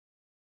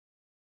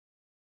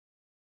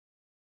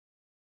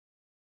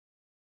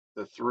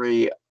The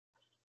three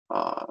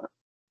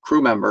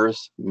crew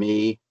members,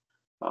 me,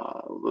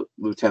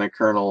 Lieutenant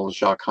Colonel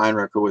Jacques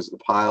Heinrich, who was the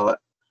pilot,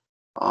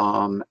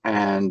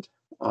 and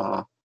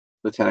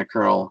Lieutenant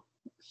Colonel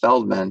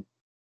Feldman,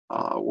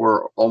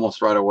 were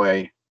almost right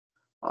away,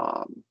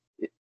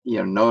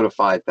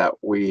 notified that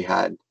we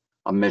had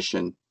a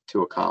mission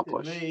to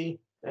accomplish. Me,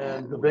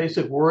 and the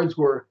basic words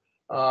were,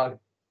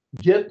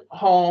 get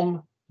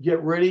home,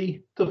 get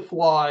ready to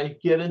fly,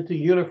 get into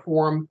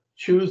uniform,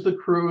 choose the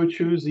crew,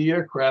 choose the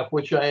aircraft,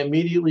 which I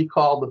immediately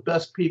called the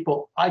best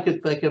people I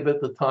could think of at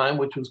the time,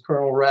 which was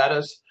Colonel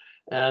Ratis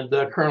and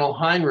Colonel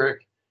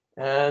Heinrich.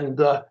 And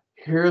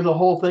here the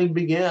whole thing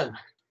began.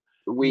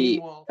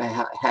 We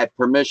had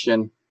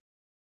permission,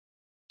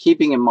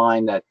 keeping in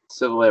mind that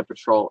Civil Air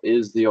Patrol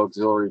is the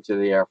auxiliary to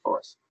the Air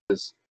Force.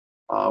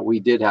 We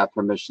did have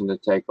permission to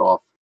take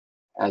off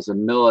as a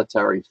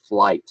military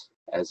flight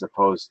as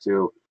opposed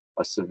to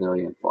a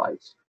civilian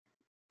flight.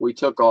 We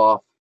took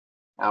off.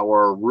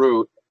 Our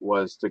route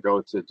was to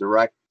go to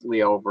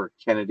directly over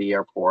Kennedy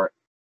Airport,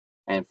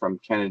 and from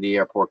Kennedy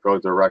Airport go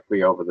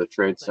directly over the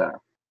Trade Center.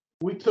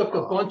 We took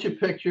a bunch of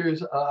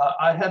pictures.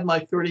 I had my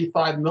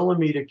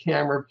 35mm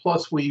camera,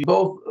 plus we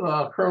both,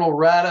 Colonel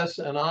Ratis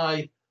and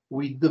I,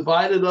 we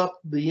divided up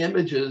the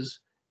images,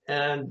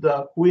 and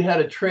we had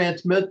to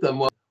transmit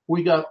them.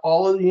 We got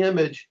all of the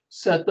image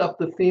sent up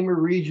to FEMA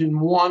Region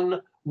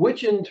 1,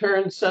 which in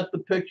turn sent the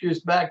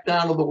pictures back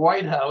down to the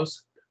White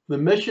House. The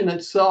mission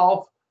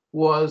itself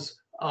was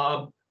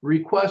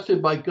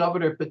requested by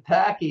Governor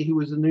Pataki, who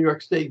was the New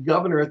York State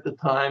governor at the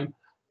time,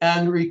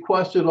 and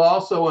requested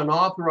also and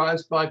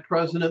authorized by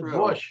President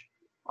Bush.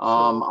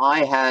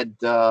 I had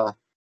a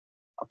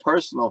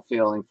personal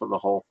feeling for the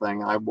whole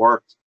thing. I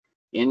worked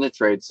in the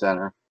Trade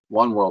Center,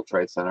 One World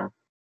Trade Center,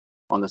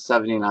 on the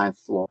 79th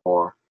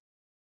floor,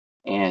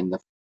 and the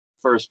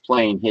first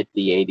plane hit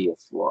the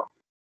 80th floor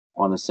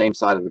on the same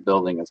side of the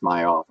building as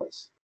my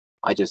office.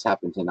 I just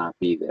happened to not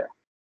be there.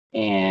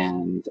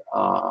 And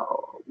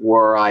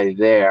were I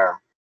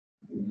there,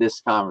 this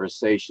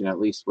conversation, at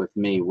least with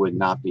me, would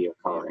not be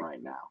occurring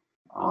right now.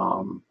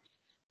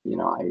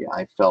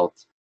 I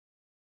felt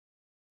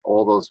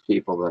all those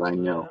people that I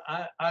knew.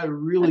 I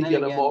really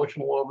get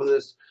emotional over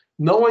this,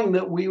 knowing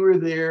that we were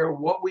there,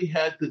 what we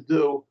had to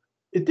do.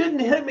 It didn't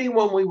hit me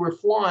when we were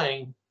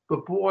flying,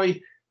 but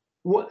boy,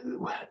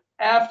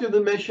 after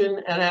the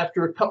mission and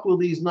after a couple of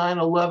these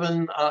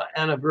 9/11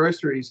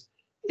 anniversaries,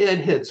 it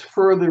hits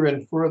further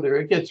and further.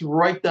 It gets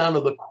right down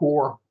to the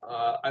core.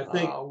 I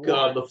think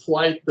the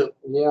flight that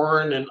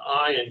Warren and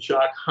I and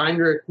Jacques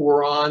Heinrich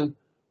were on,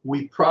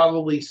 we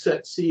probably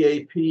set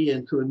CAP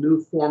into a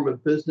new form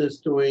of business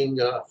doing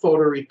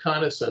photo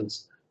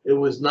reconnaissance. It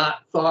was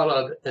not thought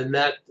of in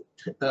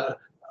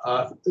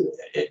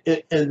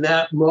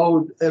that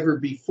mode ever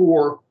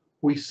before.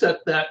 We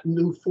set that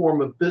new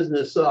form of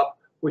business up,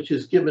 which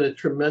has given a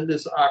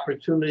tremendous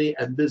opportunity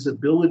and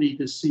visibility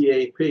to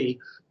CAP.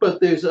 But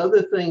there's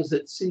other things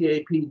that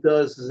CAP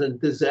does as in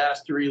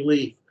disaster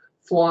relief,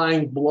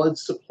 flying blood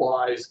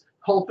supplies,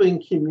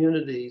 helping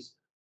communities.